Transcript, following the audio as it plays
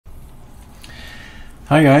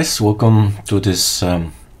Hi guys, welcome to this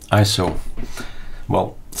ISO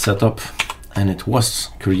setup, and it was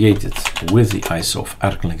created with the ISO of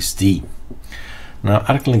ArcoLinuxD. Now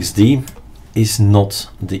ArcoLinuxD is not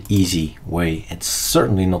the easy way. It's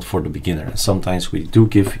certainly not for the beginner. Sometimes we do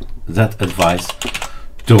give that advice.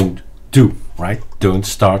 Don't do, right? Don't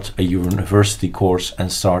start a university course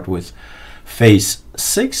and start with phase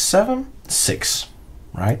 6, 7, 6,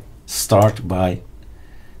 right? Start by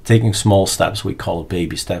taking small steps. We call it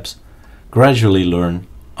baby steps. Gradually learn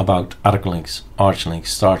about ArcoLinux, ArcoLinux.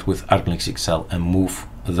 Start with ArcoLinux XL and move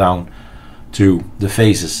down to the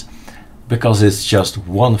phases, because it's just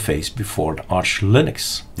one phase before the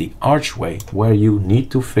ArcoLinux, the archway, where you need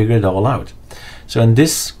to figure it all out. So in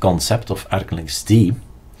this concept of ArcoLinuxD,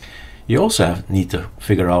 you also need to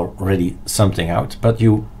figure out already something out, but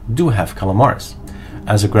you do have Calamares.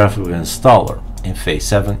 As a graphical installer in phase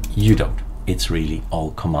 7, you don't. It's really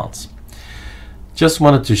all commands. Just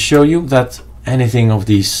wanted to show you that anything of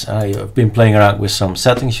these, I've been playing around with some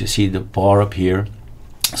settings. You see the bar up here,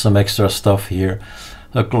 some extra stuff here,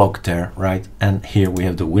 the clock there, right? And here we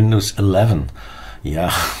have the Windows 11.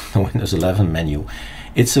 Yeah, the Windows 11 menu.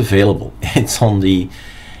 It's available. It's on the,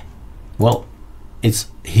 well, it's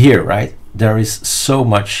here, right? There is so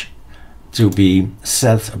much to be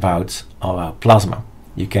said about Plasma.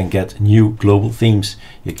 You can get new global themes,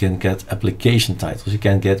 you can get application titles, you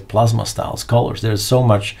can get Plasma styles, colors. There's so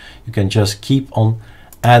much. You can just keep on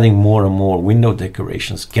adding more and more window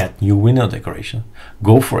decorations, get new window decoration.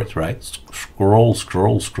 Go for it, right? Scroll,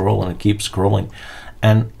 scroll, scroll, and keep scrolling.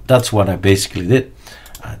 And that's what I basically did.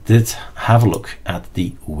 I did have a look at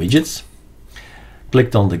the widgets,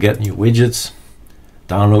 clicked on the get new widgets,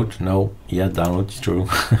 download, no, yeah, download, true.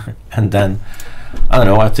 And then, I don't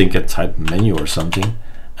know, I think I typed menu or something,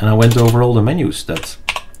 and I went over all the menus that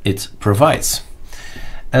it provides.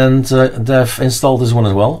 And they've installed this one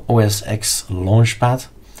as well, OS X Launchpad,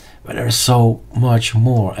 but there's so much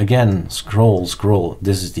more. Again, scroll, scroll,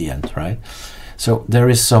 this is the end, right? So there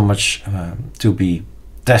is so much to be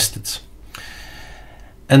tested.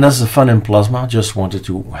 And that's the fun in Plasma. Just wanted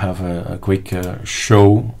to have a quick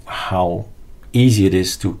show how easy it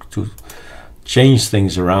is to change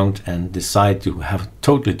things around and decide to have a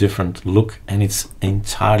totally different look, and it's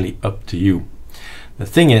entirely up to you. The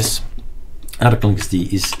thing is,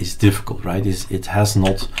 ArcoLinuxD is difficult, right? It has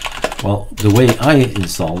not, well, the way I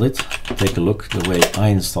installed it, take a look, the way I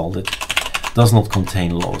installed it does not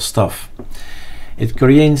contain a lot of stuff.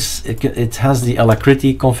 It has the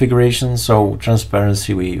Alacrity configuration, so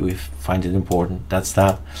transparency, we find it important, that's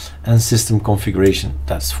that. And system configuration,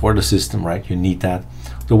 that's for the system, right? You need that.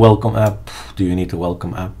 The welcome app, do you need the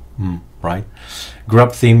welcome app? Right.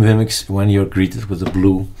 Grub theme mimics when you're greeted with a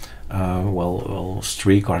blue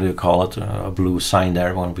streak, or do you call it, a blue sign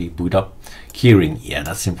there when we boot up. Keyring, yeah,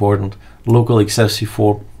 that's important. Local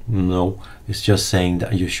XFC4, no, it's just saying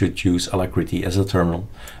that you should use Alacrity as a terminal.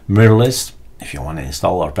 Mirror list, if you want to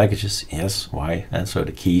install our packages, yes, why? And so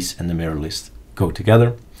the keys and the mirror list go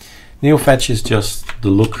together. NeoFetch is just the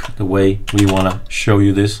look, the way we want to show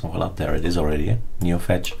you this. Well, up there it is already, eh?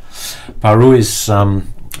 NeoFetch. Paru is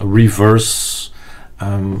reverse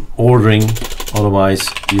ordering, otherwise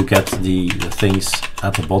you get the things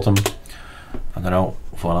at the bottom. I don't know,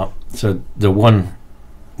 voila. So the one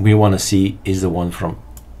we want to see is the one from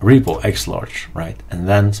repo X large, right? And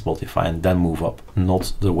then Spotify, and then move up,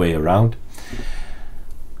 not the way around.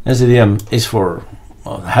 SDM is for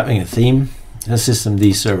having a theme. The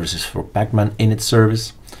systemd service is for Pacman init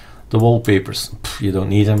service. The wallpapers, you don't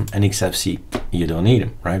need them, and XFC, you don't need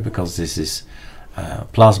them, right? Because this is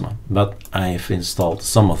Plasma. But I've installed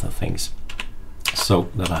some of the things so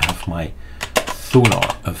that I have my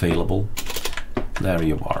Thunar available. There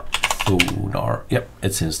you are, Thunar. Yep,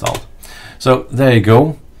 it's installed. So there you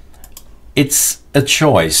go. It's a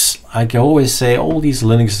choice. I can always say all these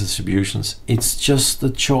Linux distributions, it's just a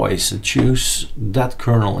choice. Choose that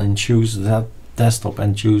kernel and choose that desktop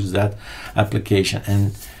and choose that application,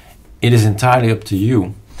 and it is entirely up to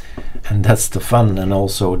you. And that's the fun and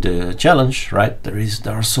also the challenge, right?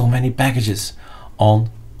 There are so many packages on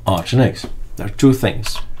ArcoLinux. There are two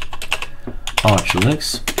things.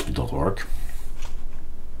 ArcoLinux.org,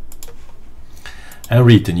 and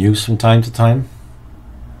read the news from time to time.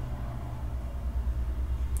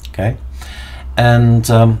 Okay, and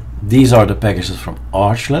these are the packages from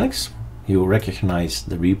ArcoLinux. You recognize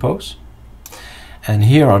the repos. And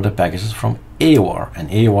here are the packages from AOR, and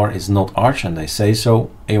AOR is not Arch, and they say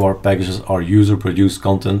so. AOR packages are user-produced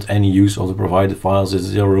content. Any use of the provided files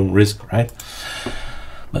is your own risk, right?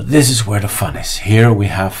 But this is where the fun is. Here we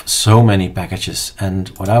have so many packages, and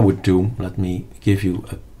what I would do, let me give you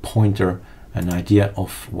a pointer an idea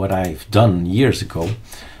of what I've done years ago,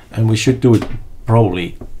 and we should do it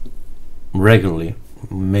probably regularly,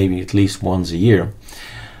 maybe at least once a year.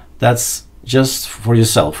 That's just for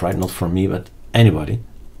yourself, right? Not for me, but anybody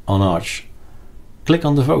on Arch. Click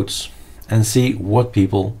on the votes and see what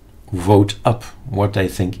people vote up, what they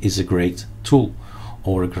think is a great tool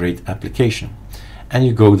or a great application. And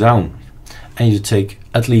you go down and you take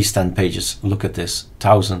at least 10 pages. Look at this,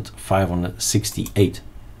 1568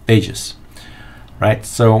 pages, right?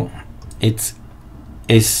 So it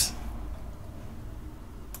is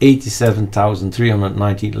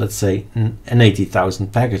 87,390, let's say, and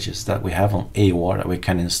 80,000 packages that we have on AWAR that we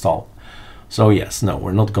can install. So yes, no,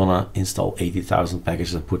 we're not gonna install 80,000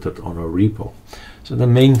 packages and put that on our repo. So the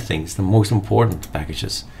main things, the most important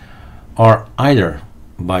packages, are either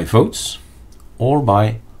by votes or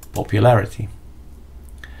by popularity.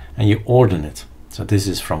 And you ordin it. So this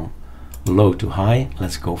is from low to high.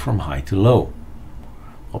 Let's go from high to low.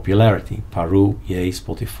 Popularity, Paru, Yay,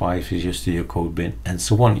 Spotify, Visual Studio Code Bin, and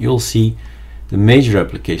so on. You'll see the major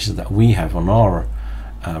applications that we have on our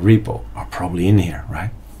repo are probably in here,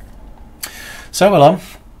 right? So voilà,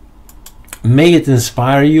 may it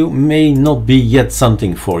inspire you, may not be yet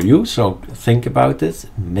something for you, so think about it,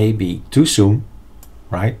 maybe too soon,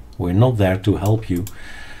 right? We're not there to help you,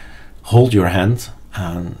 hold your hand,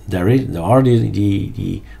 and there are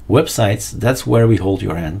the websites, that's where we hold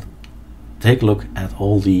your hand. Take a look at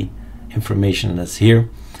all the information that's here,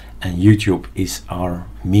 and YouTube is our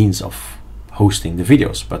means of hosting the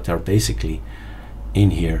videos, but they're basically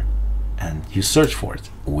in here, and you search for it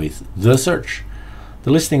with the search.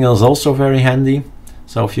 The listing is also very handy.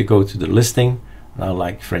 So if you go to the listing, now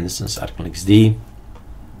like for instance ArcoLinuxD,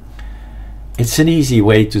 it's an easy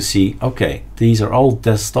way to see, okay, these are all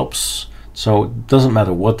desktops, so it doesn't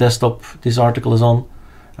matter what desktop this article is on.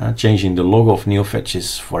 Changing the logo of NeoFetch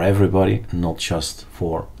is for everybody, not just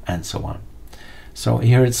for, and so on. So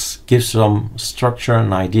here it gives some structure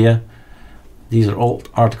and idea. These are all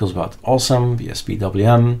articles about Awesome,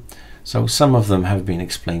 VSPWM. So some of them have been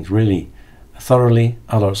explained really thoroughly,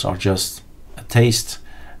 others are just a taste.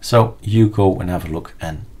 So you go and have a look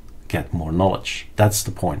and get more knowledge. That's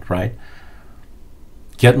the point, right?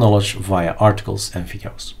 Get knowledge via articles and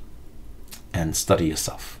videos and study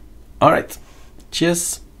yourself. All right,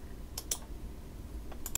 cheers.